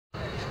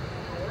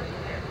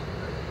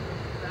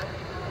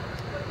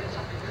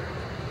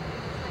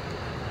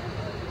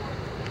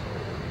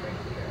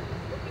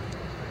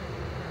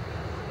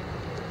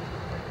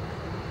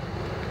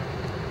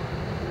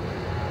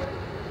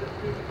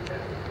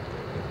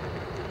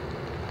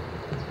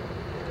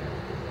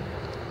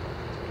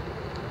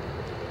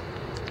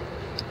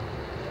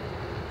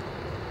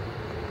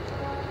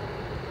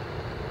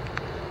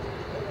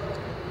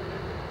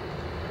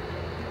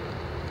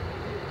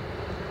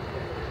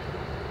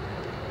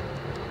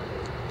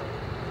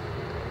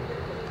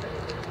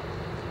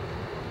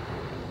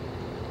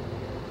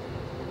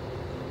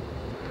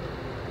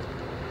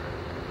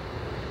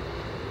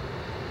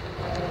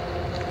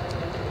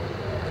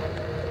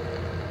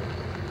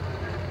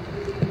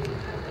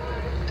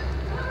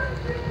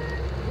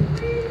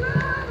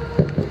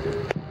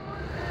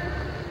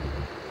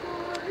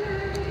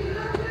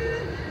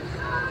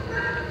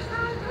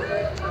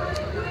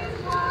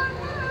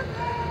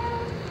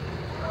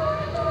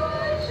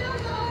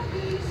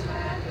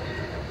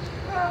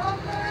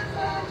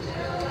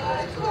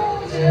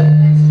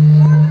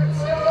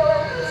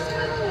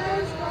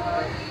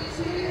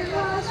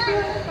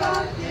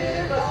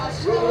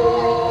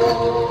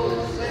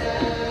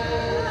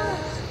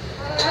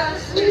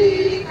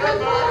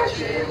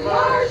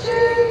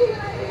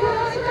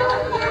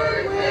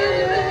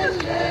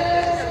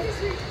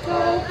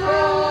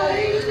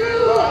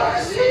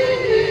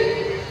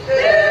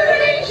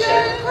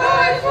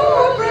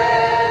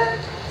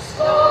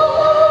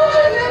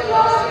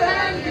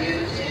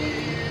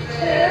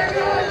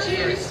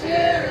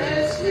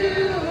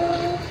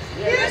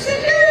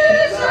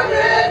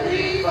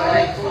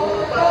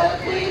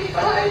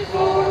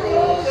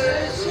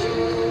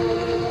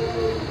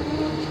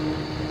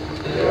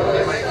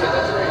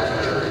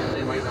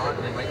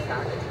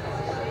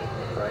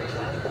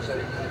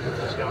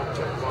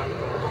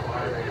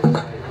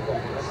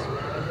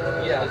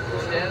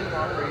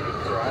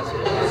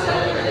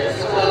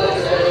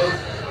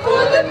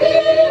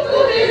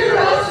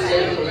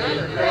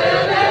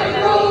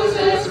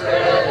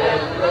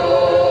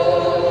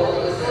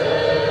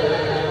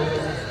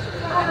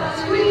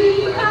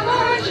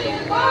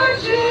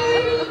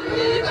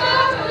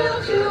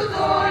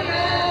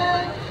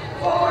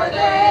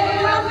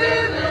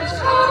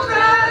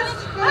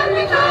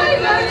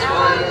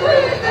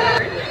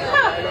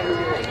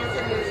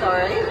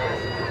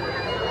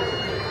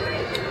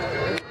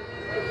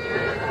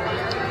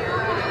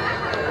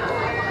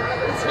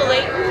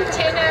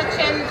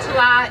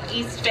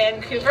East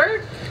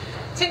Vancouver.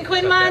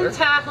 Tinquinman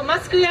ta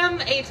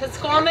Homascuyam e ta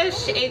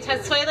Squamish e ta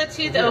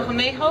Swelatud o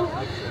Homeho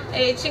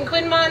e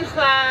Tinquinman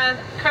la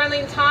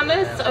Carleen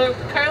Thomas or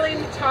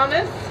Carleen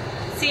Thomas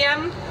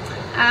CM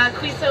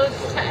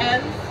Quisos ta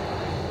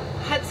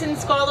Ends Hudson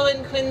Squallow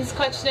Quins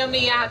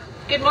Quachnomiak.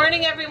 Good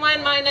morning,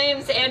 everyone. My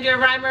name's Andrea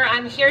Reimer.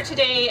 I'm here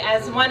today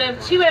as one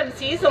of two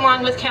MCs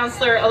along with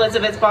Councillor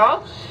Elizabeth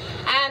Ball.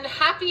 And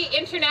happy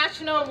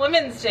International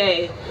Women's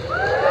Day.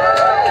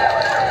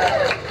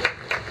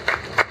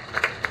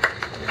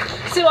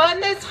 So on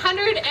this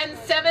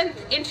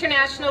 107th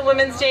International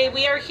Women's Day,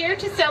 we are here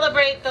to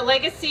celebrate the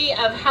legacy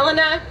of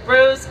Helena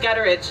Rose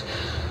Gutteridge,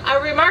 a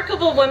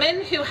remarkable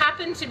woman who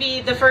happened to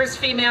be the first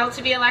female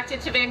to be elected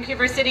to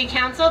Vancouver City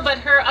Council, but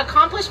her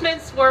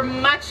accomplishments were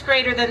much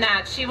greater than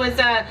that. She was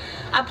a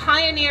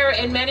pioneer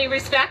in many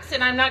respects,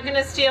 and I'm not going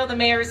to steal the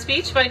mayor's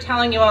speech by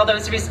telling you all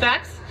those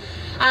respects.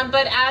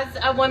 But as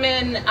a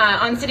woman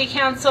on City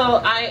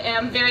Council, I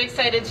am very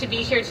excited to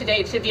be here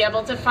today to be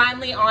able to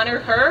finally honor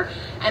her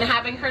and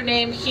having her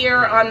name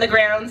here on the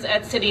grounds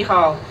at City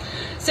Hall.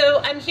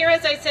 So I'm here,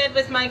 as I said,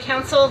 with my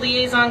council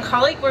liaison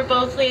colleague. We're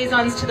both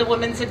liaisons to the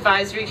Women's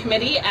Advisory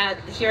Committee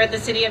here at the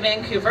City of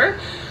Vancouver.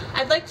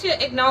 I'd like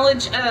to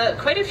acknowledge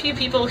quite a few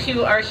people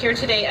who are here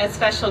today as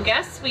special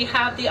guests. We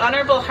have the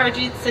Honourable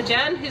Harjit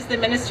Sajjan, who's the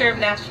Minister of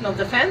National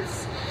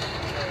Defence.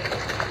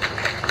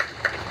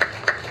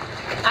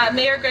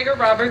 Mayor Gregor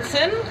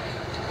Robertson.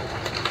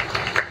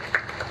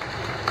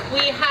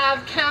 We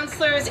have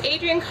Councillors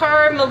Adrian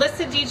Carr,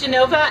 Melissa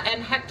DiGenova,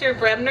 and Hector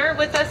Bremner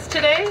with us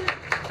today.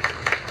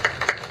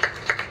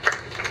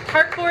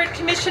 Park Board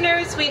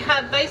Commissioners, we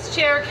have Vice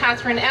Chair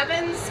Catherine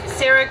Evans,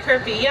 Sarah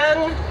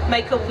Kirby-Young,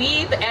 Michael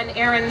Wiebe, and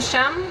Aaron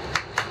Shum.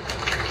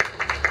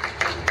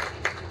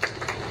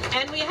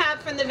 And we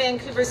have from the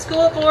Vancouver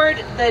School Board,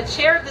 the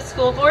Chair of the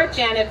School Board,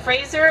 Janet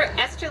Fraser,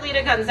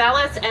 Estrelita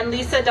Gonzalez, and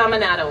Lisa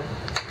Dominato.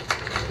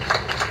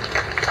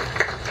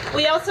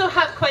 We also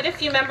have quite a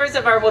few members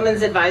of our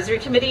Women's Advisory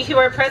Committee who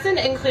are present,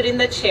 including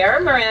the Chair,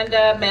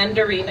 Miranda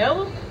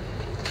Mandarino,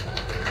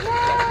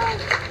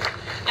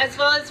 as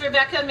well as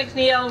Rebecca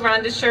McNeil,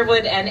 Rhonda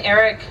Sherwood, and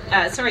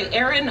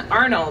Erin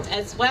Arnold.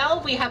 As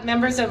well, we have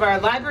members of our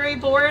Library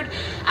Board,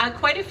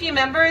 quite a few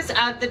members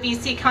of the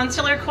BC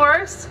Consular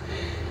Corps.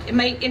 It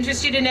might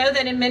interest you to know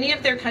that in many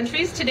of their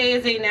countries, today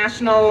is a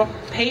national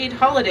paid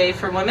holiday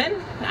for women.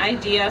 An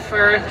idea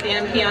for the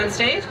MP on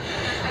stage.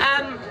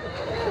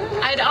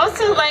 I'd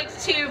also like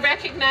to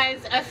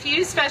recognize a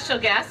few special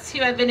guests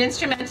who have been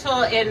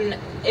instrumental in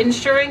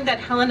ensuring that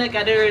Helena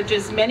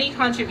Gutteridge's many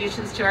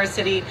contributions to our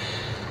city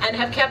and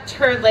have kept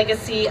her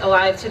legacy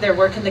alive through their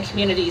work in the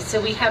community.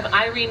 So we have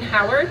Irene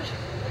Howard,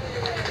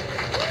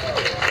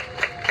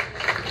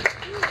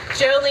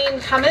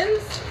 Jolene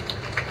Cummins,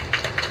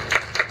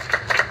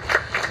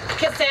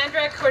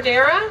 Cassandra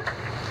Cordera,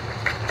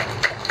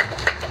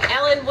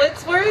 Ellen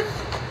Woodsworth,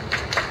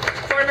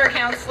 former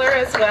councillor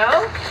as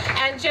well,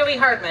 and Joey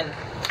Hartman.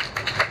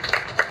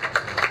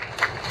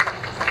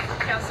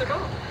 Councillor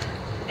Ball.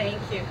 Thank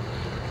you.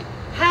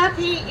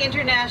 Happy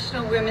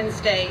International Women's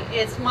Day.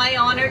 It's my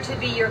honor to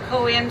be your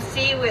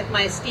co-MC with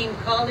my esteemed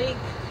colleague,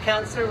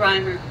 Councillor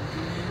Reimer.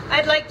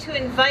 I'd like to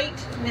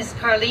invite Ms.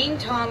 Carleen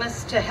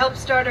Thomas to help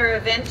start our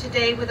event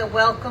today with a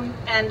welcome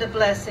and a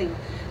blessing.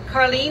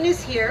 Carleen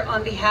is here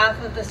on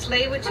behalf of the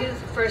Tsleil-Waututh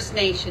First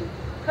Nation.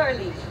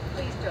 Carleen,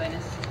 please join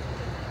us.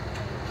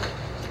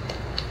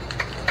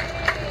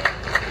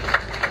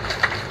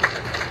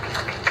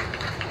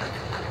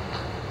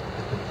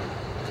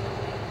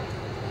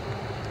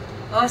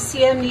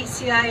 HiMY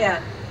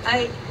SYeD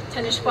I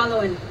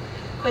Tanishwaloin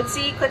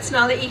Quetsi,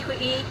 Quetsnala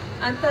Ihui,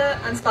 Anta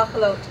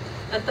Anslachalot,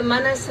 Anta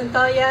Manas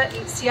Antaya,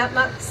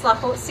 Siatmak,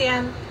 Slahot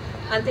Siam,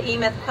 Anta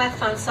Emeth Queth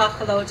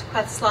Ansachalot,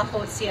 Queth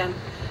Slahot Siam.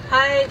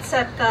 Hai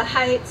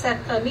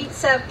Tsepka, Meet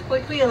Sep,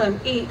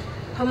 Quiquilam, E,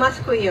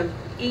 Homathquium,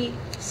 E,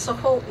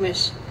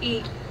 Sohotmish,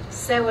 E,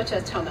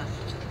 Sewata Tomath.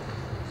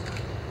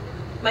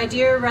 My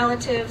dear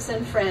relatives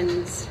and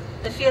friends,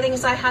 the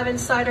feelings I have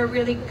inside are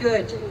really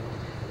good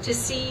to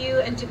see you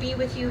and to be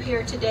with you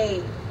here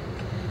today.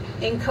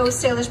 In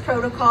Coast Salish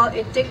protocol,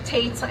 it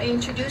dictates I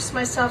introduce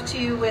myself to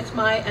you with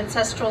my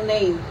ancestral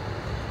name.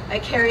 I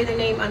carry the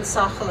name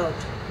Ansachalot.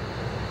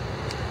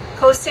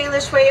 Coast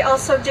Salish way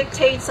also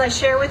dictates I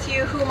share with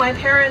you who my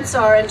parents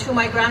are and who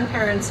my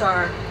grandparents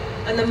are.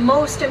 And the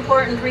most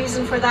important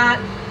reason for that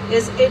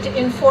is it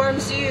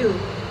informs you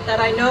that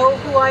I know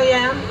who I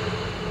am,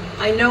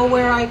 I know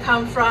where I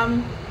come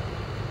from,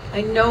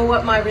 I know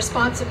what my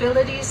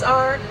responsibilities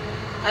are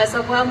as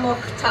a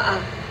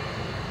Welmokta'a,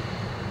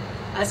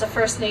 as a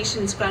First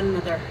Nations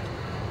grandmother.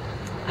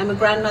 I'm a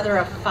grandmother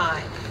of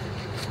 5.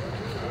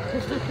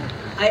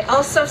 I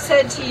also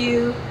said to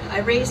you, I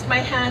raised my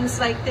hands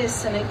like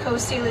this, and in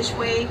Coast Salish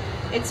way,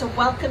 it's a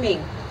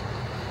welcoming.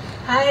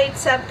 Hi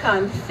Tsepka,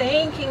 I'm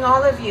thanking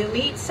all of you,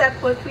 Meet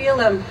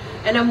Sepwakwilam,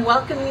 and I'm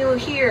welcoming you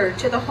here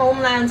to the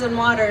homelands and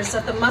waters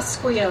of the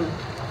Musqueam,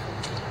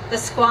 the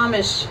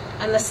Squamish,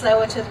 and the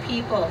Tsleil-Waututh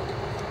people.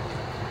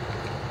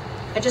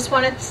 I just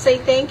want to say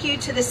thank you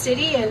to the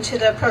city and to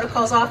the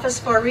Protocols Office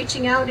for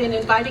reaching out and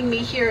inviting me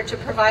here to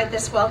provide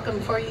this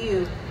welcome for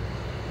you.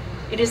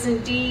 It is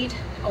indeed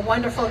a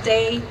wonderful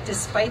day,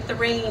 despite the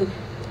rain,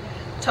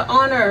 to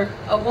honor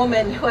a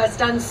woman who has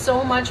done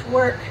so much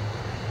work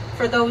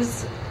for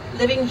those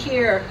living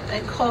here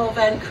and call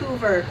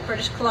Vancouver,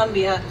 British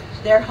Columbia,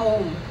 their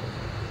home.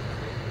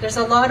 There's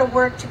a lot of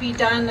work to be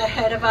done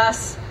ahead of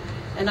us,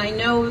 and I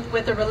know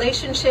with the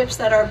relationships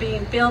that are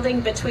being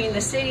building between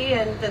the city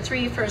and the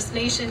 3 First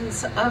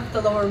Nations of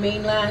the Lower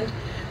Mainland,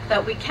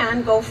 that we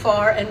can go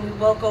far and we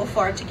will go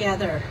far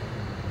together.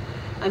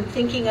 I'm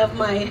thinking of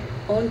my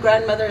own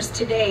grandmothers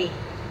today.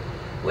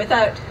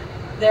 Without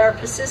their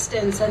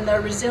persistence and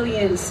their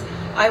resilience,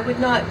 I would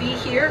not be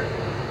here,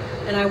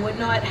 and I would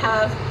not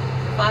have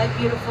 5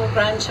 beautiful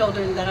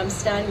grandchildren that I'm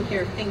standing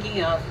here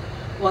thinking of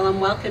while I'm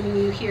welcoming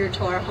you here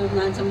to our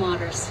homelands and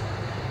waters.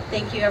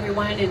 Thank you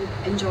everyone, and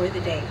enjoy the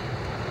day.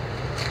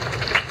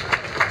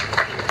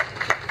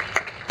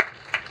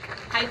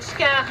 Hi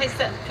Chika, hi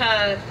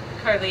Sepka,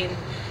 Carlene.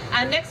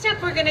 Next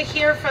up we're going to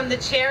hear from the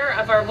chair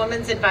of our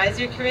Women's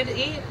Advisory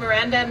Committee,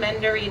 Miranda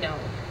Mandarino.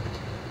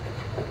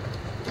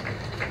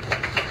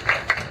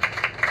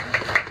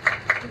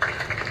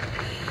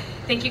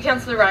 Thank you,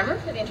 Councillor Reimer,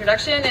 for the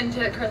introduction, and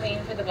to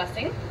Carlene for the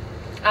blessing.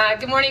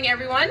 Good morning,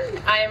 everyone.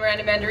 I am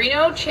Miranda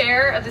Mandarino,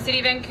 Chair of the City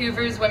of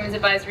Vancouver's Women's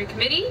Advisory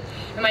Committee,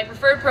 and my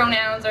preferred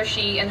pronouns are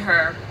she and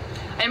her.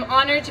 I am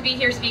honored to be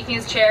here speaking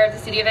as Chair of the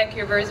City of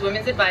Vancouver's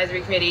Women's Advisory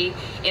Committee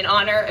in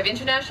honor of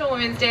International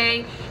Women's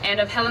Day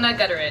and of Helena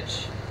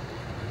Gutteridge.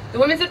 The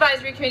Women's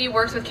Advisory Committee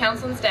works with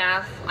Council and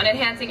staff on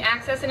enhancing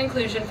access and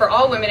inclusion for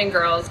all women and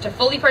girls to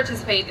fully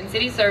participate in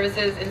city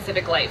services and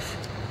civic life.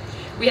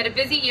 We had a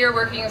busy year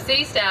working with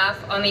city staff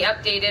on the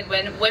updated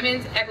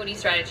Women's Equity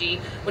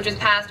Strategy, which was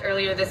passed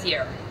earlier this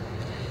year.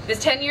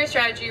 This 10-year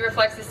strategy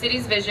reflects the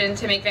city's vision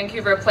to make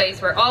Vancouver a place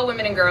where all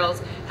women and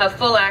girls have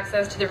full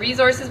access to the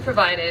resources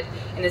provided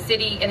in the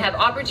city and have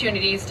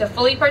opportunities to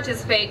fully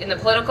participate in the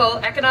political,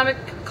 economic,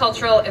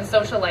 cultural, and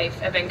social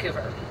life of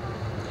Vancouver.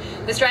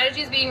 The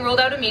strategy is being rolled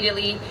out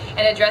immediately and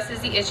addresses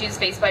the issues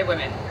faced by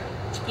women.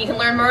 You can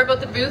learn more about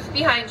the booth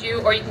behind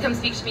you, or you can come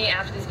speak to me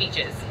after the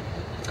speeches.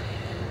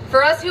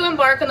 For us who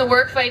embark on the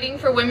work fighting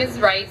for women's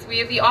rights, we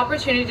have the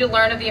opportunity to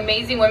learn of the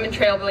amazing women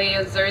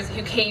trailblazers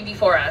who came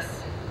before us,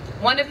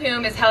 one of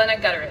whom is Helena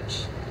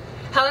Gutteridge.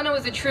 Helena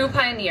was a true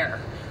pioneer,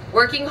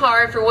 working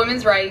hard for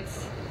women's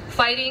rights,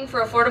 fighting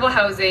for affordable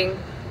housing,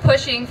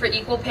 pushing for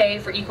equal pay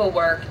for equal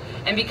work,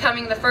 and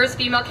becoming the first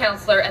female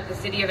councillor at the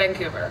City of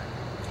Vancouver.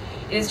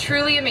 It is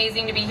truly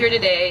amazing to be here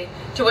today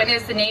to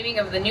witness the naming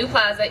of the new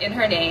plaza in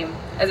her name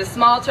as a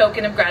small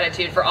token of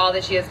gratitude for all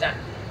that she has done.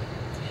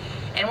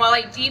 And while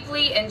I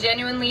deeply and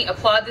genuinely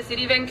applaud the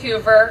City of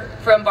Vancouver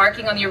for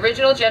embarking on the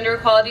original gender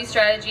equality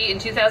strategy in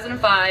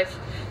 2005,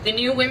 the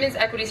new women's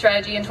equity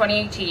strategy in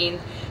 2018,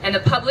 and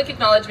the public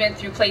acknowledgement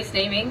through place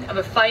naming of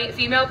a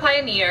female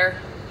pioneer,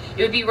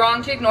 it would be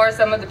wrong to ignore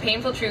some of the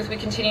painful truths we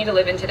continue to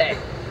live in today.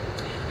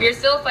 We are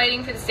still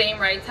fighting for the same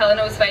rights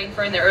Helena was fighting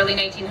for in the early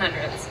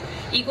 1900s.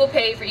 Equal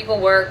pay for equal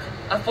work,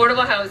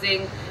 affordable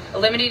housing,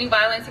 eliminating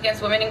violence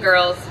against women and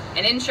girls,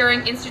 and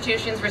ensuring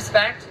institutions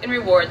respect and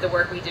reward the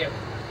work we do.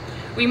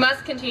 We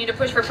must continue to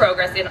push for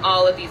progress in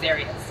all of these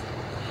areas.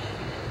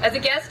 As a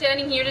guest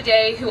standing here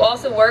today who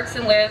also works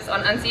and lives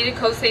on unceded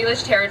Coast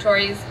Salish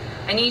territories,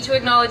 I need to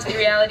acknowledge the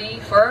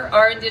reality for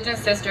our Indigenous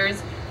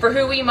sisters, for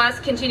who we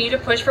must continue to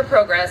push for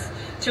progress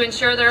to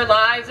ensure their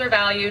lives are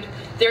valued,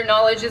 their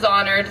knowledge is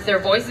honored, their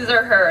voices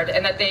are heard,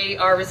 and that they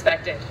are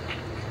respected.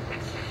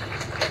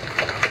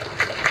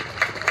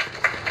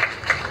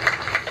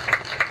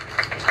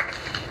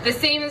 The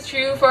same is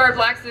true for our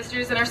Black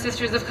sisters and our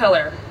sisters of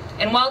color.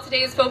 And while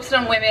today is focused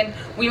on women,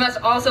 we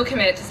must also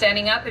commit to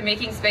standing up and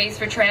making space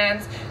for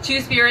trans,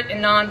 two-spirit,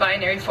 and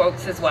non-binary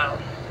folks as well.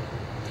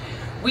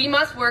 We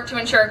must work to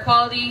ensure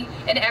equality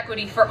and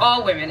equity for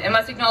all women and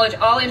must acknowledge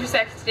all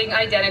intersecting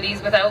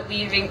identities without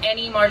leaving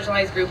any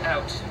marginalized group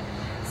out.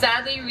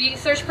 Sadly,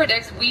 research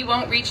predicts we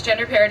won't reach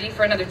gender parity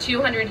for another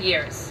 200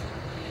 years.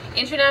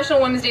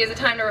 International Women's Day is a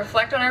time to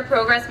reflect on our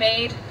progress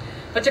made,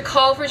 but to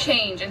call for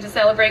change and to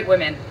celebrate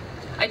women.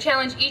 I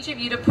challenge each of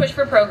you to push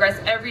for progress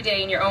every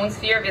day in your own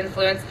sphere of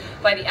influence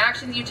by the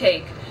actions you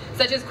take,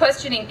 such as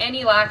questioning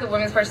any lack of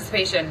women's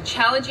participation,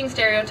 challenging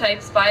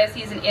stereotypes,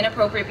 biases, and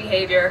inappropriate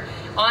behavior,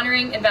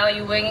 honoring and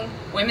valuing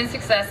women's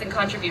success and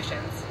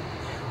contributions.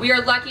 We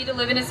are lucky to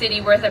live in a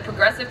city with a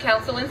progressive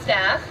council and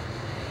staff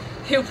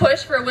who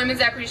push for a women's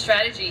equity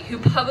strategy, who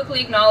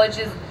publicly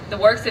acknowledges the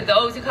works of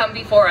those who come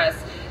before us.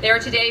 They are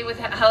today with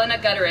Helena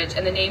Gutteridge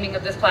and the naming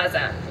of this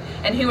plaza,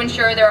 and who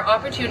ensure there are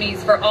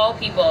opportunities for all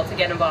people to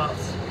get involved.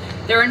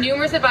 There are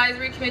numerous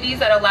advisory committees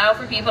that allow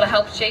for people to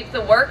help shape the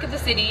work of the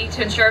city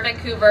to ensure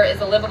Vancouver is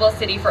a livable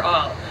city for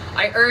all.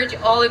 I urge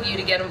all of you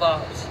to get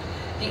involved.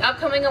 The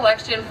upcoming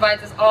election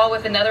provides us all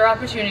with another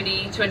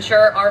opportunity to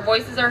ensure our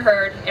voices are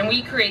heard and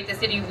we create the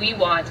city we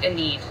want and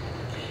need.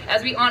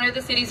 As we honor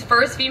the city's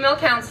first female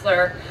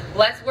councillor,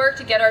 let's work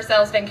to get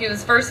ourselves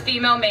Vancouver's first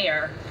female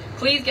mayor.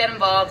 Please get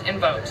involved and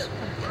vote.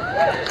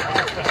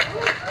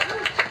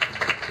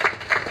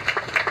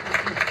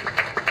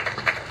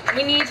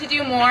 We need to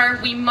do more.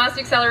 We must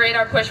accelerate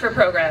our push for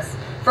progress.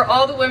 For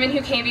all the women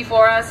who came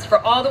before us, for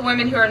all the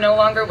women who are no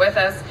longer with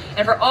us,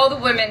 and for all the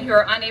women who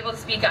are unable to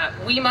speak up,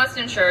 we must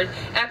ensure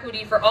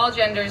equity for all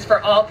genders,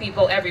 for all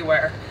people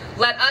everywhere.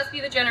 Let us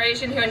be the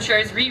generation who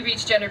ensures we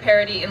reach gender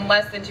parity in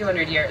less than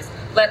 200 years.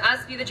 Let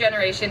us be the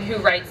generation who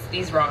rights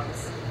these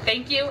wrongs.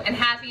 Thank you, and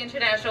happy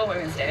International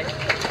Women's Day.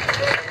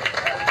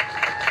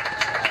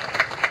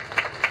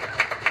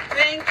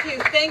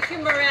 Thank you,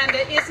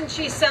 Miranda. Isn't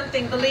she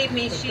something? Believe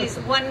me, she's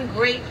one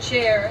great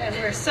chair, and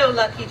we're so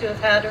lucky to have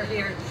had her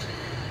here.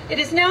 It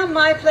is now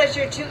my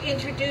pleasure to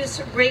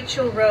introduce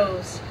Rachel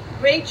Rose.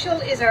 Rachel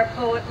is our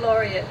Poet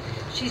Laureate.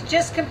 She's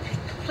just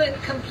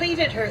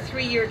completed her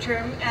 3-year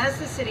term as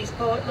the city's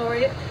Poet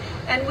Laureate,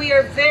 and we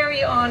are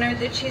very honored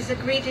that she's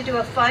agreed to do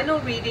a final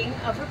reading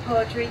of her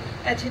poetry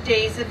at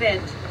today's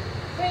event.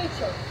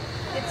 Rachel,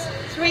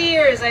 it's 3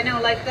 years, I know,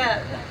 like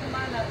that. Come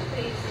on up,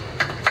 please.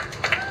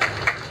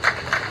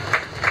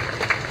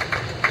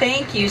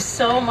 Thank you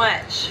so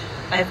much.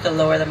 I have to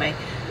lower the mic.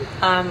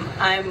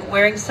 I'm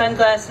wearing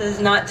sunglasses,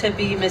 not to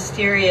be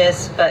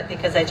mysterious, but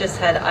because I just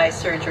had eye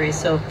surgery,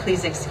 so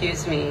please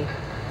excuse me.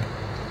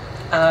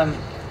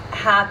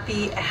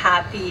 Happy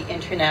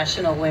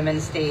International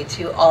Women's Day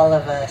to all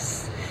of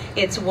us.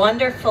 It's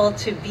wonderful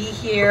to be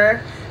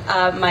here,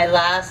 my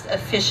last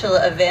official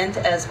event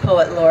as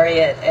Poet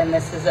Laureate, and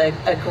this is a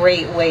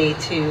great way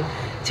to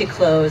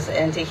close,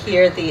 and to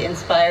hear the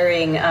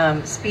inspiring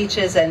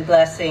speeches and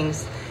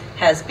blessings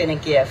has been a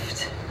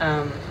gift.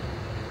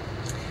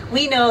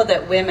 We know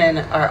that women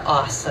are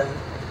awesome,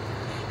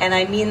 and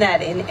I mean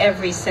that in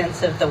every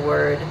sense of the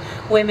word.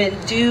 Women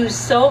do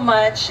so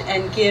much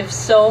and give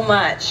so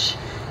much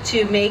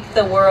to make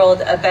the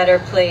world a better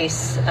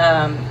place,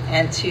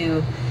 and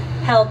to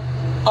help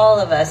all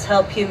of us,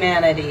 help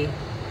humanity.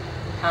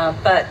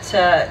 But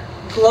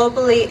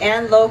globally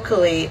and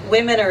locally,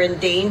 women are in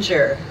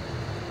danger.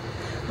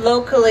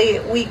 Locally,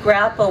 we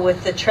grapple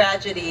with the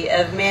tragedy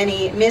of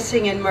many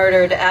missing and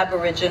murdered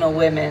Aboriginal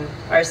women,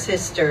 our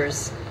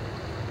sisters.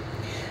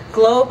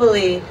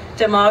 Globally,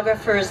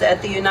 demographers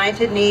at the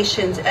United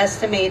Nations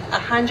estimate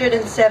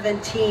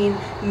 117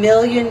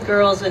 million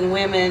girls and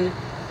women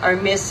are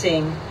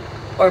missing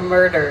or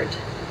murdered.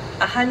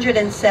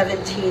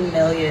 117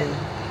 million.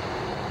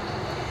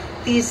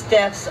 These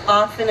deaths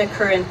often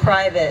occur in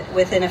private,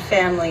 within a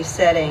family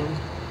setting.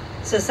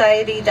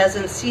 Society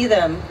doesn't see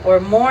them or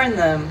mourn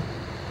them,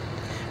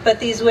 but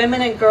these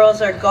women and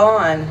girls are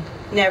gone,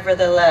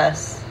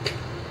 nevertheless.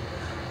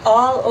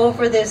 All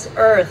over this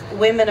earth,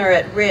 women are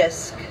at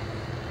risk.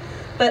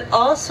 But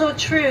also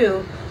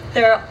true,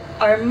 there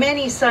are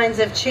many signs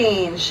of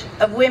change,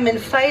 of women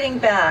fighting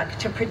back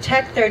to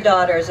protect their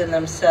daughters and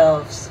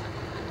themselves.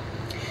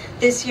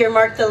 This year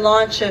marked the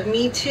launch of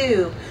Me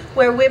Too,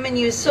 where women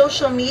use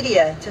social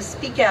media to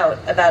speak out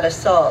about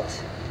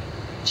assault.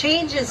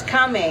 Change is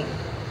coming.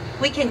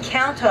 We can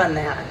count on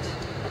that.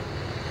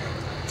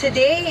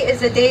 Today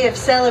is a day of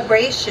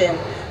celebration,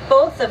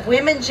 both of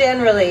women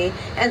generally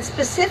and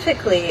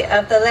specifically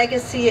of the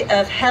legacy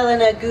of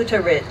Helena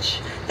Gutteridge,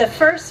 the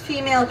first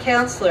female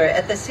councillor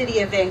at the City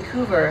of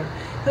Vancouver,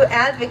 who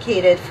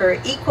advocated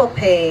for equal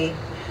pay,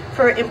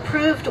 for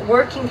improved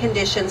working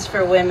conditions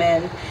for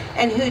women,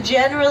 and who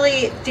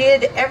generally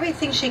did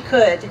everything she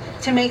could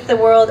to make the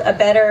world a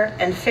better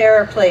and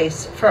fairer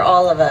place for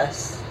all of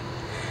us.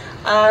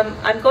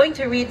 I'm going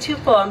to read 2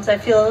 poems. I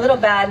feel a little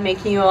bad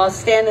making you all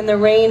stand in the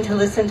rain to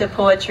listen to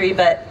poetry,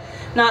 but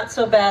not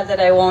so bad that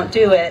I won't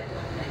do it.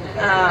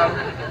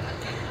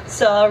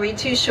 So I'll read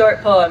 2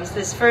 short poems.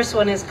 This first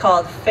one is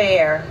called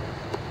Fair.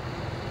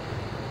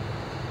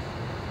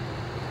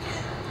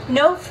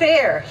 No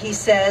fair, he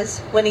says,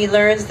 when he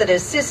learns that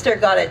his sister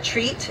got a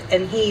treat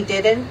and he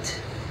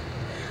didn't.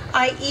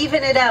 I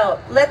even it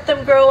out, let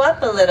them grow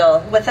up a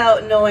little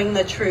without knowing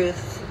the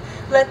truth.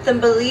 Let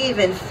them believe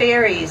in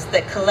fairies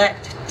that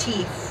collect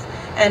teeth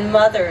and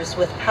mothers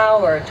with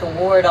power to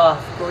ward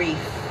off grief.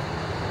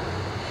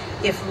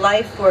 If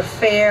life were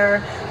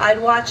fair,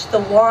 I'd watch the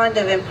wand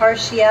of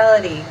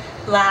impartiality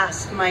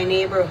blast my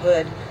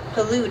neighborhood,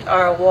 pollute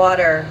our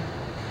water.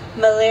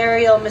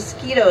 Malarial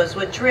mosquitoes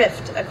would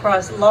drift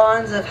across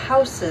lawns of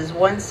houses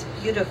once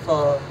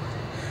beautiful.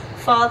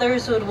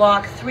 Fathers would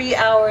walk 3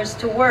 hours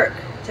to work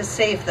to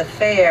save the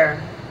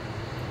fare.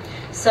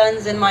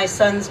 Sons in my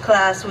son's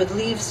class would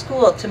leave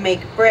school to make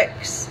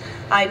bricks.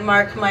 I'd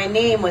mark my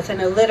name with an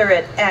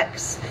illiterate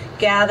X,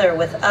 gather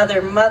with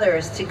other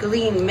mothers to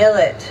glean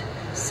millet,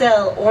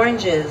 sell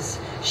oranges,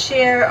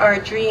 share our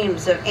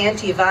dreams of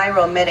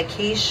antiviral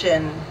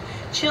medication,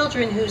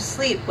 children who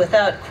sleep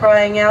without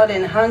crying out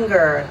in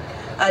hunger,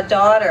 a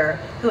daughter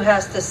who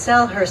has to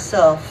sell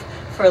herself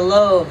for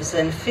loaves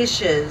and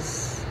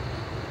fishes.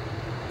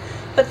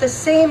 But the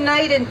same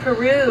night in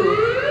Peru,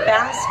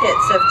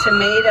 baskets of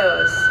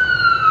tomatoes,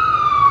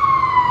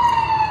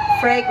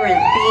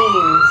 fragrant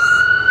beans.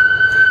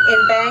 In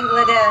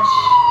Bangladesh,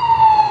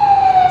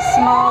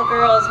 small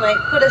girls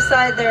might put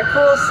aside their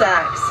coal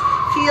sacks,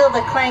 feel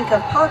the clank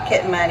of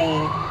pocket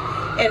money.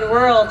 In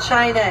rural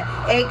China,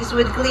 eggs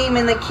would gleam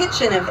in the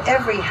kitchen of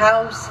every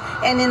house,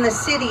 and in the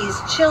cities,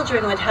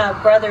 children would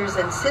have brothers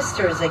and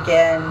sisters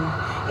again.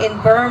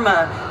 In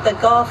Burma, the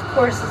golf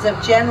courses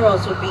of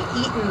generals would be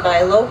eaten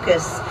by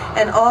locusts,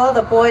 and all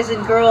the boys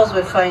and girls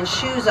would find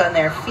shoes on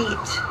their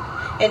feet.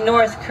 In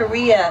North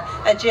Korea,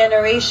 a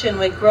generation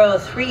would grow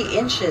 3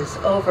 inches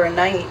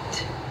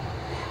overnight.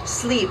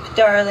 Sleep,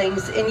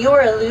 darlings, in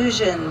your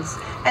illusions,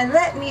 and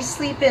let me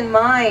sleep in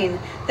mine,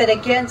 that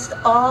against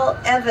all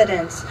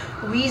evidence,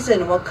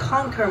 reason will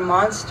conquer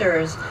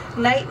monsters.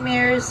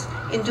 Nightmares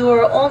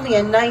endure only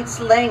a night's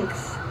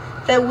length,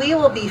 that we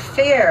will be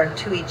fair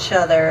to each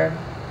other.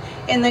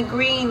 In the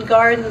green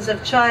gardens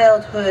of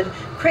childhood,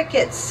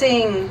 crickets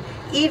sing.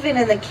 Even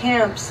in the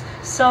camps,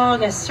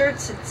 song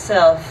asserts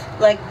itself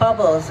like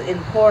bubbles in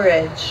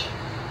porridge.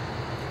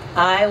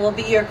 I will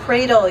be your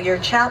cradle, your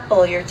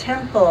chapel, your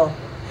temple,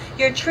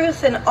 your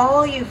truth and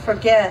all you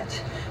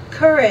forget.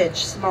 Courage,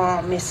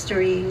 small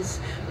mysteries.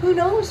 Who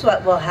knows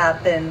what will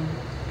happen?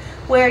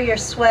 Wear your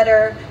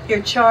sweater,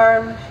 your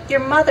charm,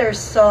 your mother's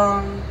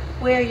song.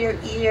 Wear your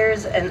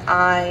ears and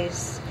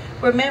eyes.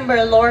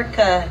 Remember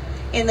Lorca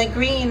in the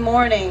green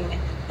morning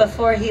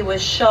before he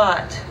was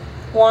shot,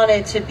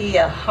 wanted to be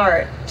a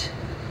heart.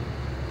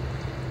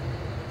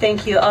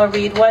 Thank you. I'll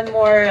read one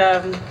more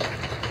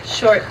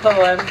short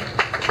poem.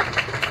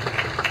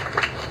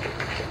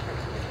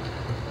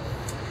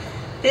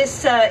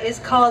 This is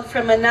called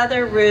From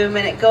Another Room,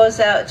 and it goes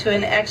out to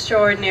an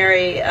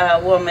extraordinary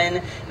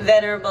woman,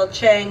 Venerable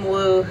Chang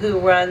Wu, who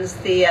runs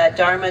the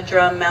Dharma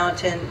Drum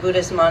Mountain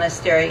Buddhist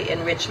Monastery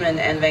in Richmond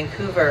and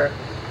Vancouver.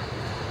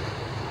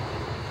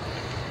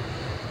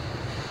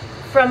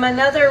 From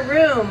another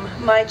room,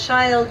 my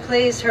child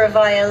plays her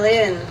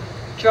violin,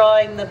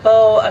 drawing the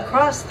bow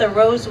across the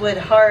rosewood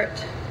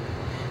heart.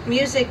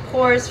 Music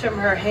pours from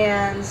her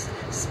hands,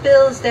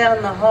 spills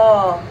down the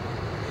hall.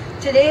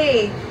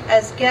 Today,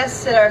 as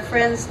guests at our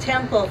friend's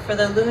temple for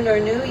the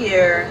Lunar New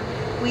Year,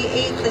 we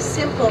ate the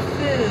simple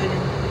food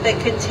that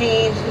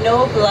contained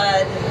no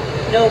blood,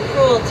 no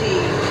cruelty.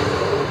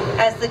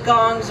 As the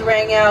gongs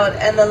rang out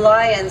and the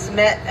lions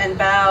met and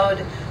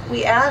bowed,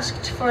 we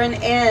asked for an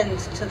end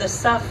to the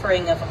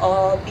suffering of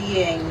all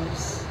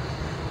beings,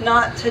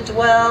 not to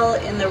dwell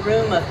in the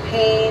room of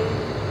pain,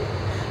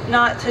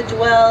 not to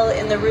dwell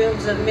in the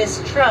rooms of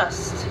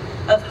mistrust,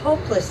 of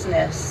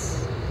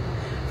hopelessness.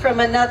 From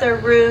another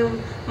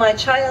room, my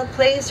child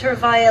plays her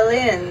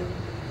violin.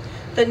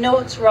 The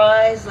notes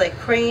rise like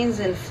cranes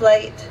in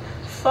flight,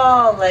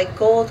 fall like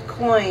gold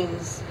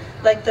coins,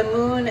 like the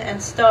moon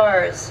and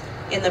stars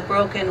in the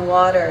broken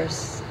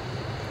waters.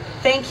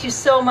 Thank you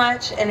so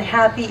much, and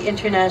happy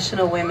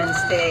International Women's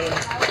Day.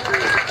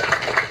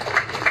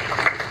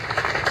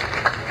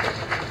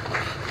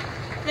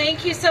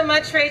 Thank you so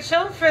much,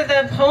 Rachel, for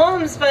the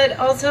poems, but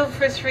also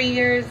for 3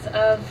 years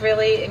of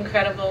really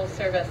incredible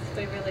service.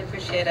 We really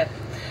appreciate it.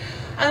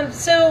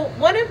 So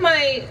one of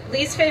my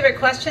least favorite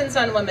questions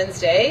on Women's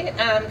Day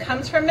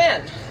comes from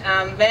men.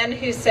 Men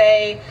who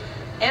say,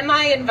 am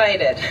I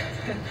invited?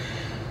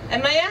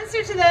 And my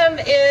answer to them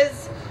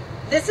is,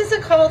 this is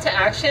a call to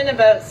action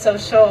about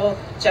social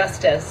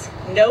justice.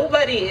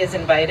 Nobody is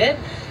invited.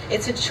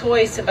 It's a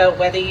choice about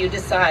whether you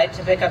decide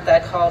to pick up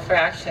that call for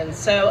action.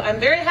 So I'm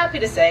very happy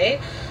to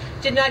say,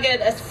 did not get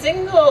a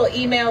single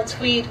email,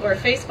 tweet, or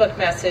Facebook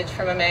message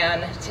from a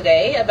man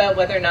today about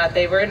whether or not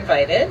they were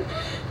invited.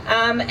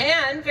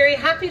 And very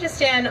happy to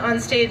stand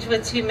on stage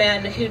with 2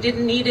 men who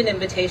didn't need an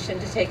invitation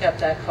to take up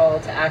that call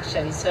to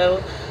action.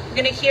 So we're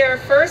going to hear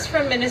first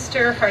from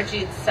Minister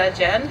Harjit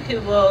Sajjan, who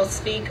will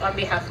speak on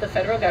behalf of the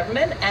federal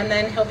government, and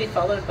then he'll be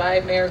followed by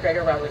Mayor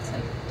Gregor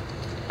Robertson.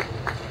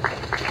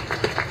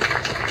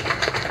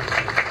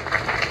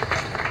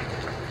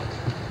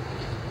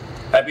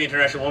 Happy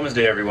International Women's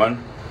Day,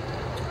 everyone.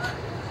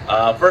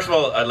 First of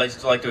all, I'd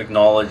like to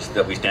acknowledge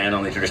that we stand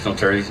on the traditional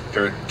territories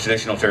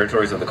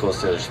of the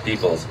Coast Salish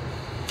peoples.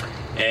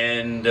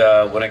 And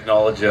want to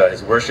acknowledge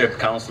His Worship,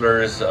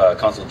 councillors,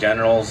 consul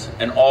generals,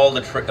 and all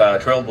the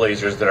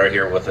trailblazers that are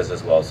here with us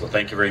as well. So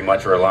thank you very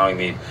much for allowing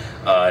me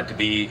to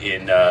be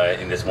in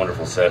this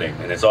wonderful setting.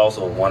 And it's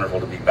also wonderful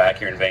to be back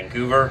here in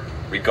Vancouver,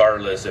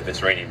 regardless if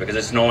it's raining, because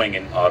it's snowing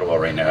in Ottawa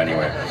right now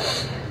anyway.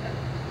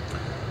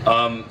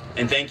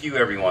 And thank you,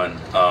 everyone,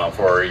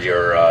 for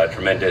your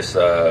tremendous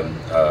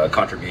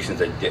contributions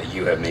that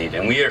you have made.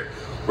 And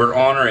we're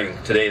honoring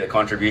today the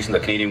contribution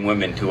of Canadian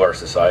women to our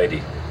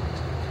society.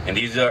 And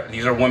these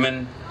are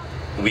women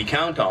we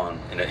count on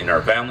in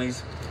our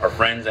families, our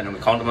friends, and we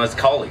count them as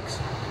colleagues.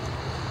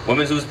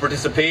 Women whose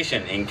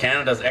participation in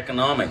Canada's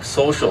economic,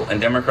 social, and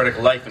democratic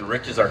life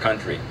enriches our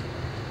country.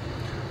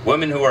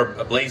 Women who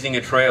are blazing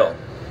a trail,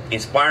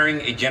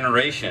 inspiring a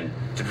generation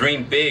to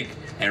dream big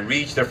and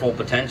reach their full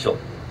potential.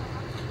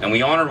 And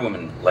we honor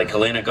women like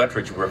Helena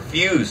Gutteridge, who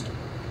refused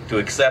to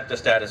accept the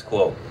status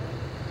quo.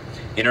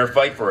 In her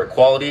fight for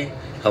equality,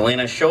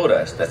 Helena showed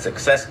us that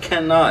success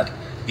cannot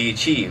be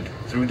achieved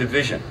through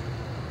division.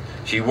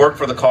 She worked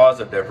for the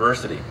cause of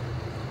diversity.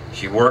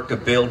 She worked to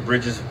build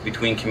bridges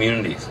between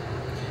communities.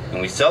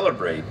 And we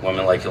celebrate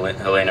women like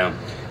Helena,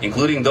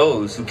 including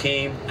those who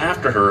came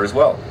after her as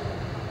well.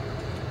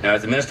 Now,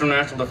 as the Minister of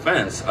National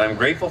Defence, I'm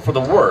grateful for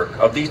the work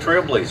of these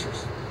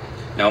trailblazers,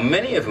 now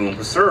many of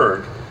whom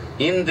served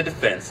in the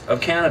defence of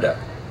Canada.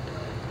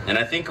 And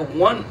I think of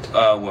one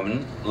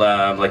woman,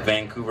 like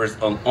Vancouver's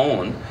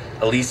own,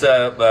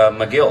 Elisa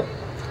McGill,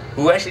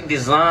 who actually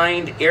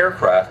designed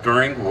aircraft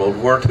during World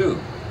War II.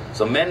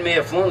 So men may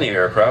have flown the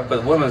aircraft,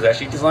 but women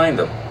actually designed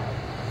them.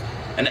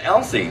 And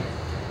Elsie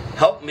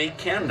helped make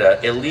Canada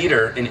a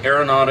leader in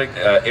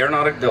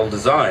aeronautical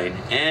design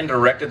and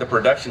directed the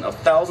production of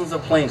thousands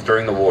of planes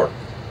during the war.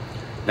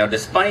 Now,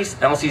 despite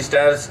Elsie's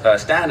status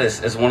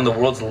as one of the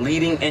world's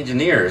leading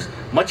engineers,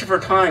 much of her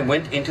time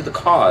went into the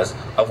cause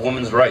of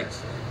women's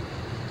rights.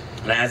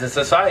 And as a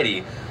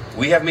society,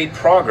 we have made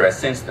progress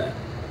since then.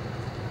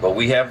 But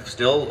we have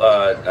still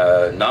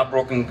not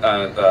broken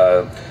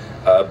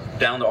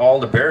down all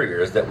the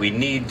barriers that we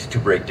need to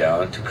break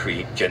down to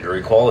create gender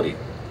equality.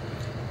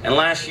 And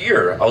last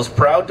year, I was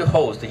proud to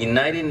host the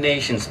United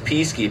Nations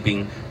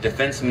Peacekeeping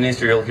Defense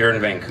Ministerial here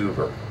in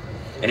Vancouver.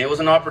 And it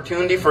was an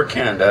opportunity for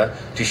Canada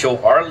to show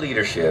our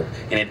leadership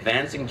in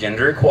advancing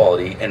gender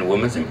equality and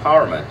women's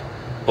empowerment,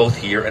 both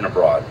here and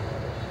abroad.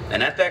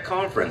 And at that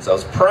conference, I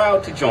was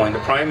proud to join the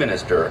Prime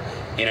Minister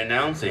in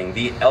announcing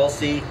the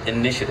Elsie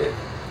Initiative,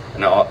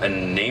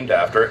 and named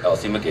after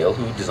Elsie McGill,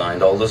 who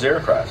designed all those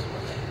aircraft.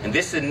 And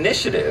this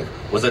initiative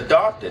was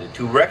adopted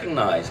to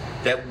recognize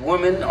that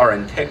women are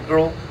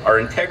integral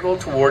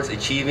towards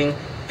achieving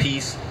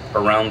peace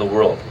around the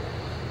world.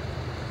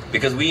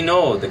 Because we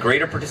know the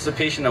greater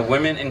participation of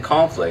women in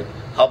conflict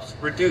helps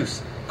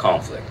reduce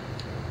conflict.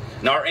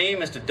 Now, our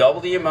aim is to double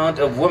the amount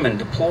of women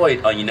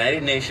deployed on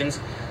United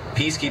Nations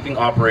peacekeeping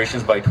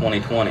operations by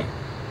 2020.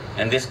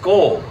 And this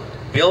goal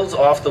builds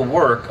off the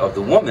work of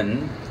the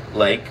women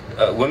like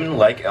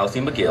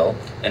Elsie McGill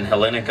and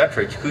Helena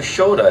Gutteridge, who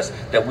showed us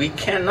that we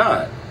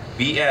cannot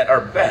be at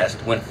our best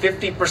when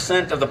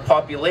 50% of the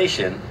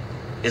population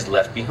is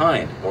left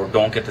behind or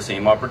don't get the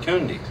same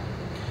opportunities.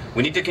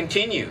 We need to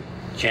continue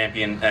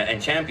champion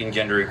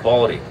gender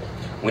equality.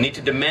 We need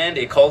to demand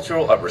a culture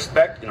of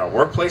respect in our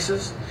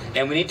workplaces,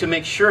 and we need to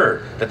make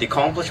sure that the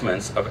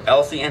accomplishments of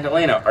Elsie and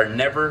Helena are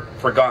never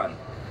forgotten.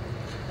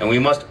 And we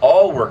must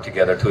all work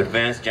together to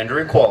advance gender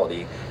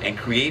equality and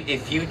create a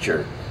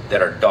future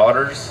that our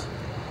daughters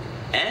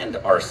and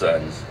our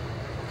sons,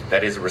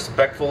 that is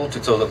respectful,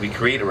 so that we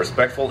create a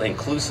respectful,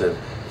 inclusive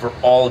for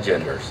all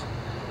genders.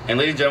 And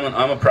ladies and gentlemen,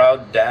 I'm a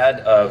proud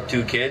dad of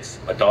 2 kids,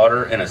 a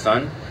daughter and a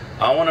son.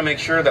 I want to make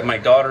sure that my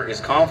daughter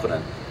is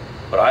confident,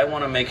 but I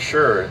want to make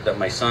sure that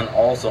my son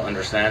also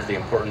understands the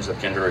importance of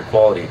gender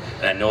equality.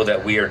 And I know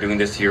that we are doing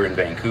this here in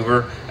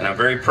Vancouver, and I'm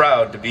very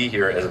proud to be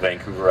here as a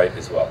Vancouverite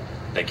as well.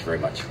 Thank you very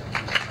much.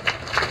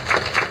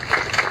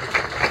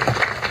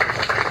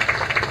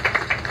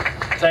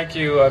 Thank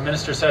you,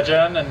 Minister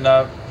Sajjan,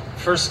 and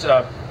first,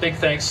 big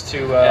thanks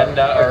to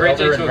a great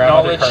day to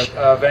acknowledge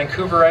a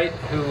Vancouverite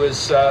who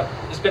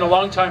has been a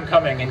long time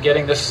coming in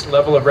getting this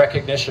level of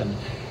recognition.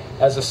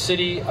 As a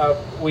city,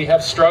 we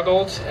have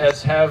struggled,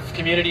 as have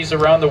communities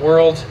around the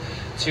world,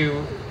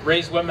 to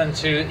raise women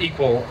to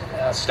equal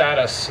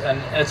status,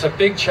 and it's a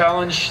big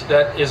challenge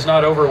that is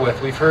not over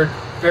with. We've heard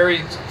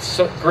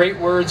great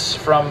words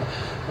from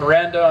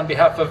Miranda on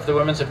behalf of the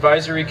Women's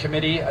Advisory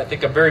Committee. I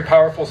think a very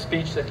powerful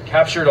speech that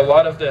captured a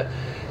lot of the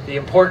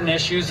important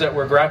issues that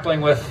we're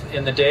grappling with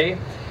in the day.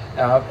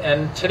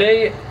 And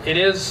today it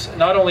is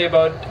not only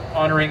about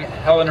honoring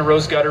Helena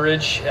Rose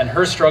Gutteridge and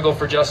her struggle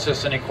for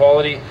justice and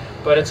equality,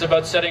 but it's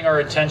about setting our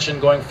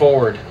attention going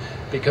forward,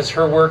 because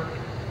her work,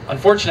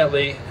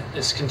 unfortunately,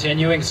 is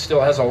continuing,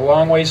 still has a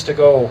long ways to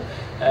go.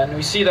 And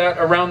we see that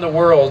around the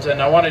world.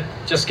 And I want to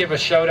just give a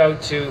shout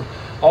out to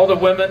all the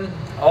women,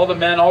 all the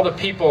men, all the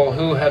people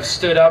who have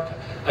stood up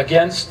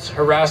against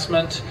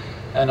harassment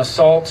and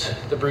assault,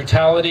 the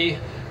brutality,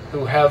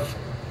 who have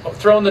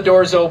thrown the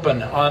doors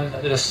open on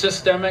the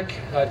systemic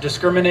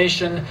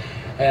discrimination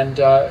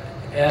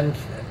and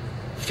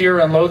fear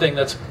and loathing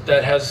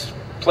that has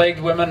plagued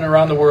women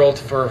around the world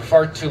for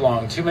far too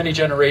long, too many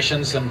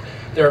generations. And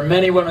there are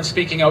many women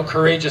speaking out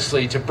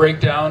courageously to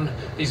break down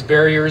these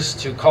barriers,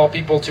 to call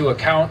people to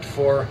account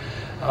for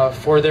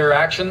their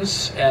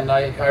actions. And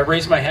I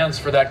raise my hands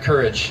for that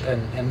courage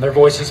and their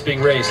voices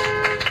being raised.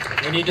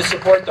 We need to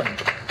support them.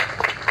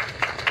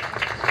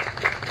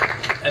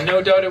 And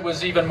no doubt it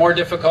was even more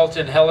difficult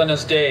in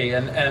Helena's day.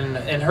 And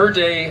in her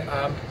day,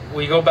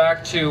 we go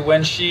back to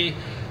when she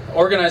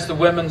organized the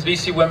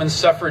BC Women's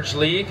Suffrage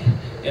League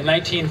in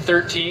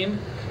 1913.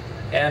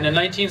 And in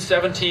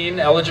 1917,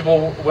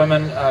 eligible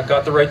women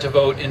got the right to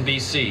vote in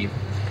BC.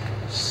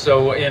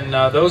 So in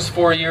those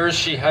 4 years,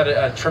 she had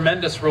a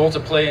tremendous role to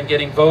play in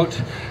getting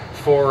vote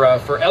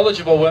for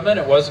eligible women.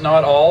 It was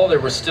not all. There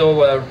was still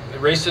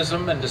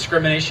racism and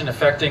discrimination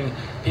affecting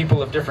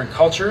people of different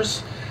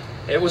cultures.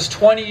 It was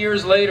 20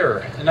 years later,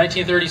 in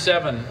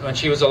 1937, when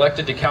she was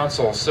elected to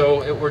council.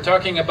 So we're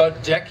talking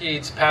about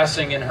decades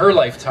passing in her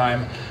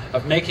lifetime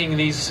of making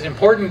these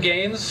important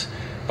gains,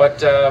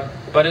 but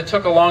it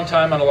took a long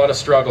time and a lot of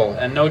struggle.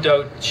 And no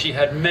doubt she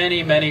had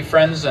many, many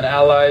friends and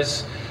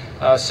allies,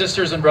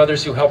 sisters and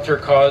brothers who helped her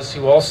cause,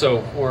 who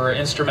also were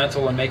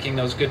instrumental in making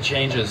those good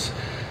changes.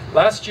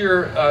 Last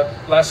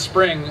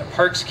spring,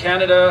 Parks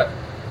Canada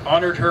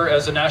honored her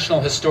as a National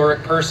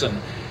Historic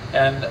Person.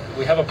 And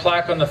we have a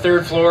plaque on the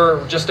 3rd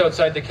floor just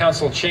outside the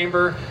council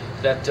chamber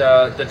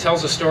that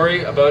tells a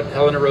story about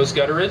Helena Rose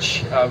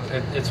Gutteridge.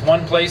 It's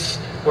one place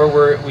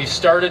where we've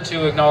started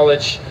to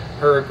acknowledge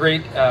her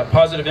great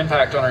positive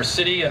impact on our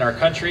city and our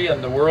country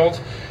and the world.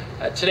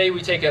 Today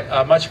we take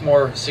a much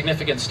more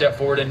significant step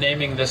forward in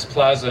naming this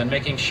plaza and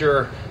making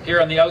sure here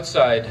on the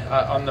outside,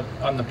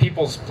 on the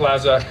People's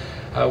Plaza,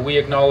 we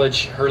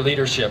acknowledge her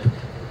leadership.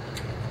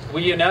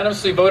 We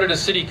unanimously voted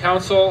as City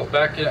Council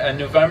back in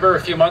November,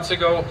 a few months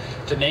ago,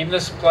 to name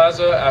this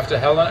plaza after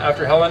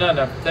Helena,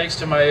 and thanks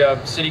to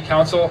my City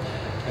Council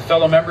and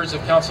fellow members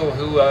of Council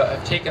who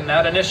have taken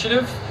that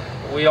initiative.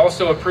 We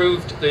also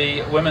approved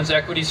the Women's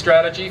Equity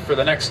Strategy for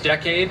the next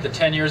decade, the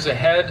 10 years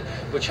ahead,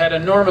 which had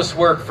enormous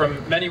work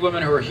from many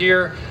women who are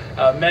here,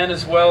 men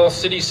as well,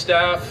 city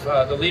staff,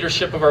 the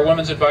leadership of our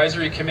Women's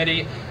Advisory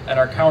Committee and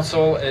our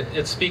Council.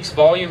 It speaks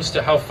volumes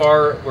to how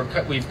far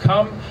we've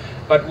come.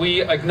 But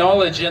we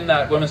acknowledge in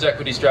that Women's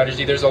Equity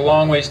Strategy there's a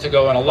long ways to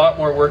go and a lot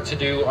more work to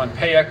do on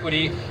pay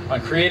equity,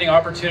 on creating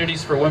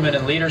opportunities for women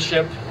in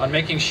leadership, on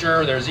making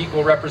sure there's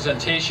equal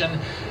representation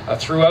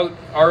throughout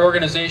our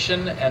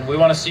organization, and we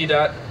want to see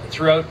that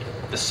throughout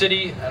the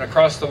city and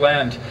across the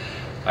land.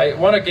 I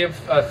want to give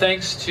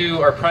thanks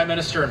to our Prime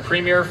Minister and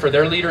Premier for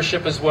their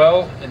leadership as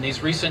well. In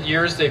these recent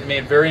years, they've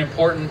made very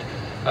important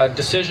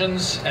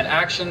decisions and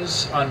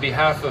actions on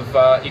behalf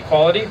of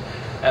equality.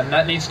 And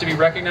that needs to be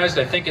recognized.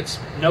 I think it's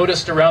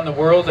noticed around the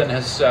world and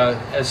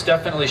has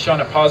definitely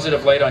shone a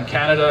positive light on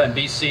Canada and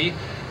BC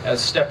as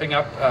stepping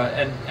up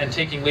and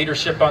taking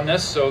leadership on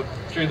this. So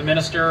through the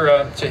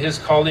Minister to his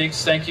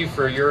colleagues, thank you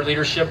for your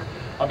leadership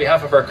on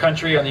behalf of our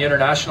country on the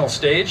international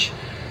stage.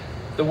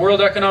 The World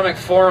Economic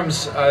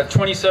Forum's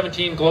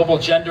 2017 Global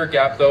Gender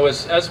Gap, though,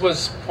 as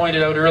was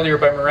pointed out earlier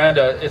by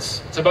Miranda,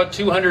 it's about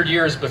 200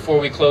 years before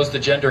we close the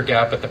gender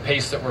gap at the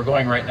pace that we're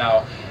going right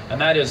now. And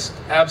that is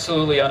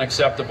absolutely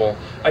unacceptable.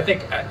 I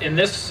think in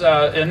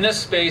this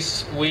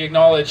space, we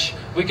acknowledge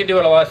we can do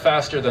it a lot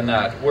faster than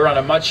that. We're on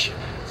a much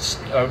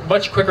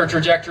quicker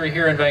trajectory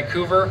here in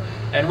Vancouver,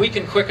 and we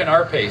can quicken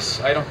our pace.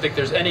 I don't think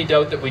there's any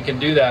doubt that we can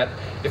do that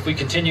if we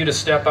continue to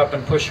step up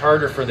and push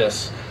harder for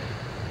this.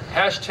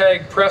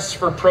 Hashtag Press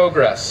for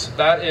Progress.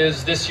 That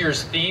is this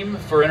year's theme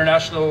for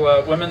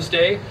International Women's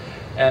Day.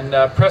 And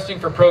pressing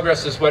for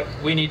progress is what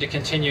we need to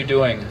continue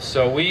doing.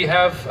 So we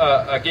have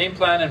a game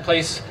plan in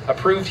place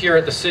approved here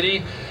at the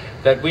city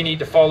that we need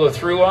to follow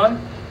through on.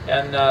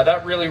 And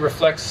that really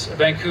reflects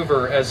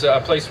Vancouver as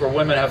a place where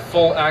women have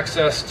full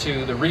access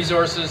to the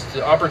resources,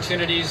 to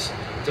opportunities,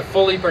 to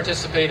fully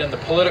participate in the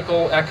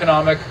political,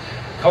 economic,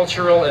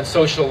 cultural, and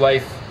social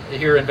life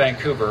here in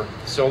Vancouver.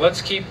 So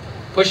let's keep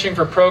pushing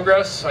for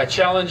progress. I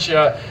challenge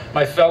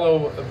my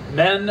fellow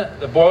men,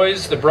 the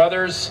boys, the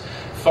brothers,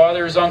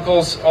 fathers,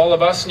 uncles, all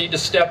of us need to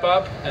step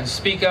up and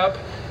speak up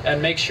and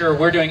make sure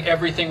we're doing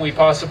everything we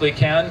possibly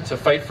can to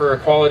fight for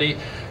equality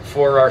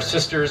for our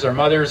sisters, our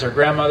mothers, our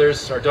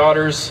grandmothers, our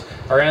daughters,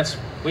 our aunts.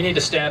 We need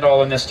to stand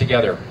all in this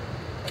together.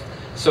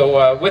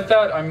 So with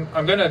that,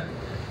 I'm going to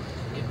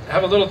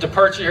have a little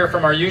departure here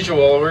from our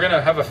usual. We're going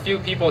to have a few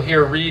people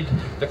here read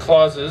the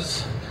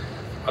clauses,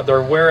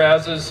 the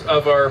whereases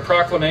of our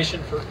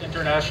proclamation for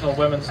International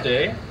Women's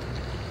Day.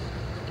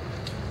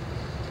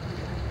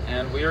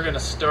 And we are going to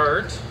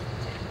start.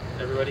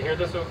 Everybody hear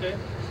this okay?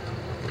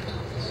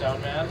 Sound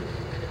man?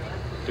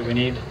 Do we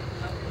need?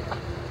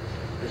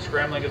 We're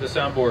scrambling to the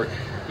soundboard.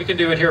 We can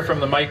do it here from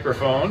the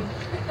microphone.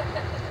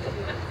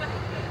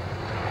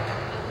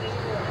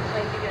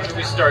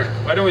 we start?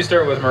 Why don't we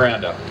start with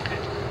Miranda? Okay.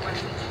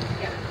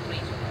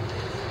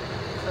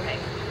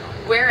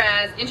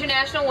 Whereas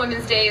International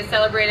Women's Day is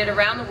celebrated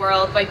around the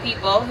world by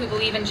people who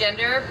believe in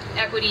gender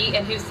equity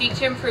and who seek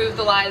to improve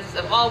the lives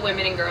of all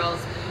women and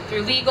girls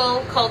through legal,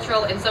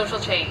 cultural, and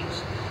social change.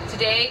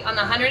 Today, on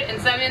the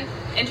 107th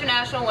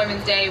International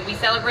Women's Day, we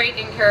celebrate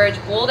and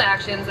encourage bold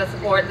actions that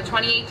support the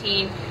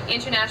 2018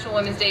 International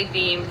Women's Day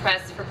theme,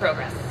 Press for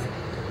Progress.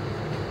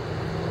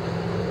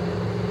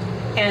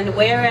 And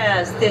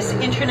whereas this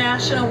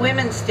International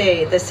Women's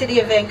Day, the City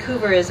of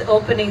Vancouver is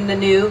opening the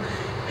new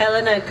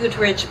Helena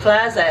Gutteridge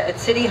Plaza at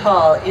City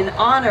Hall in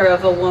honor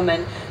of a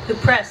woman who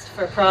pressed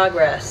for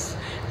progress.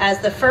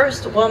 As the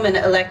first woman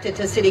elected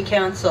to City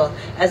Council,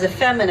 as a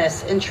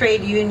feminist and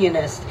trade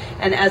unionist,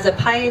 and as a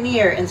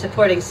pioneer in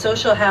supporting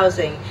social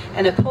housing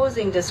and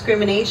opposing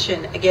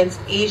discrimination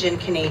against Asian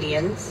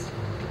Canadians.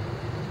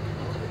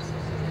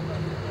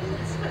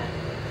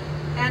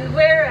 And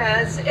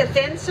whereas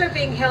events are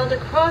being held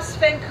across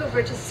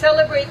Vancouver to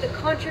celebrate the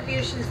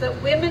contributions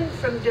that women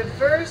from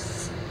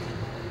diverse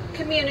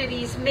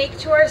communities make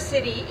to our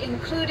city,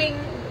 including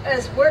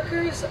as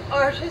workers,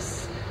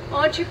 artists,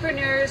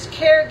 entrepreneurs,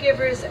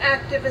 caregivers,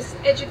 activists,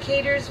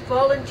 educators,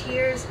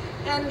 volunteers,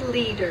 and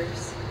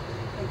leaders.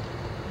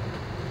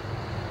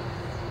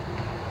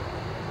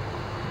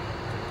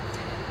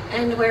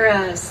 And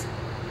whereas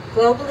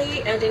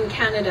globally and in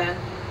Canada,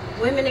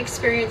 women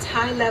experience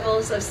high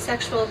levels of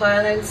sexual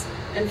violence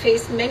and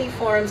face many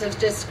forms of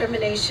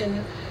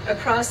discrimination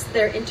across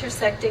their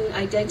intersecting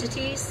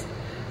identities,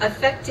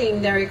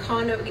 affecting their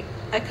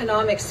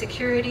economic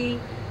security,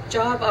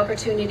 job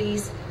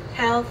opportunities,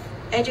 health,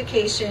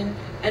 education,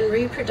 and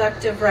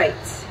reproductive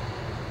rights.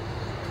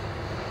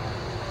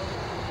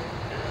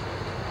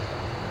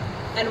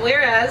 And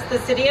whereas the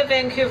City of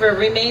Vancouver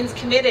remains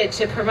committed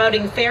to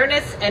promoting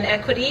fairness and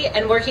equity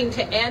and working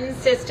to end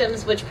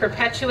systems which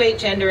perpetuate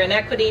gender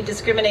inequity,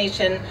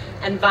 discrimination,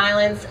 and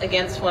violence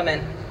against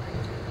women.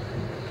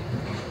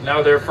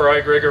 Now therefore,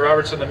 I, Gregor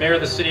Robertson, the Mayor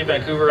of the City of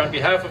Vancouver, on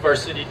behalf of our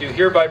city, do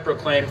hereby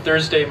proclaim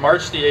Thursday,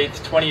 March the 8th,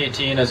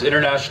 2018 as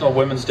International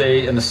Women's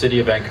Day in the City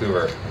of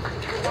Vancouver.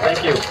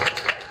 Thank you.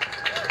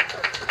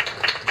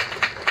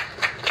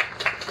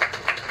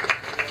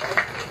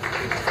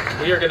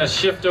 We are going to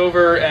shift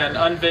over and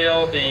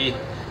unveil the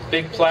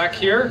big plaque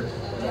here.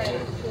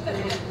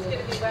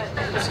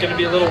 It's going to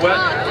be a little wet.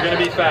 We're going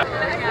to be fast.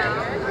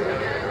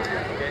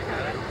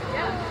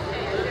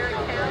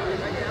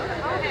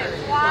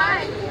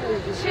 1,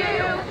 2,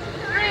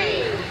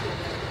 3.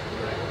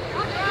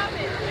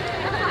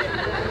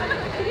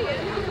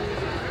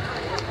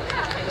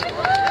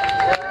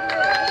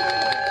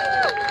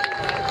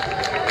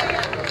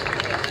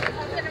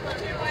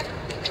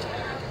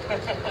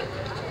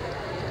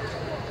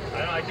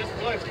 I just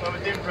looked, but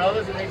with the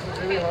umbrellas it makes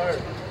it really hard.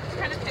 It's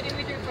kind of fitting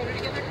we do a photo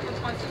together because we're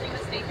constantly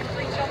mistaken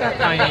for each other. That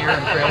pioneer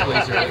and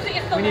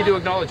trailblazer. We need to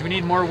acknowledge, we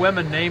need more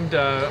women named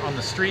on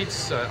the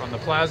streets, on the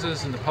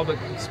plazas, and the public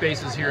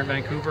spaces here in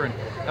Vancouver, and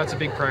that's a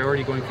big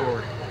priority going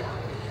forward.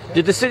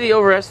 Did the city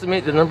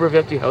overestimate the number of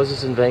empty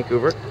houses in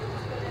Vancouver?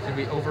 Did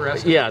we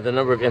overestimate? Yeah, the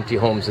number of empty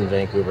homes in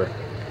Vancouver.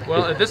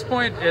 Well, at this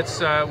point, it's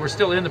we're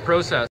still in the process.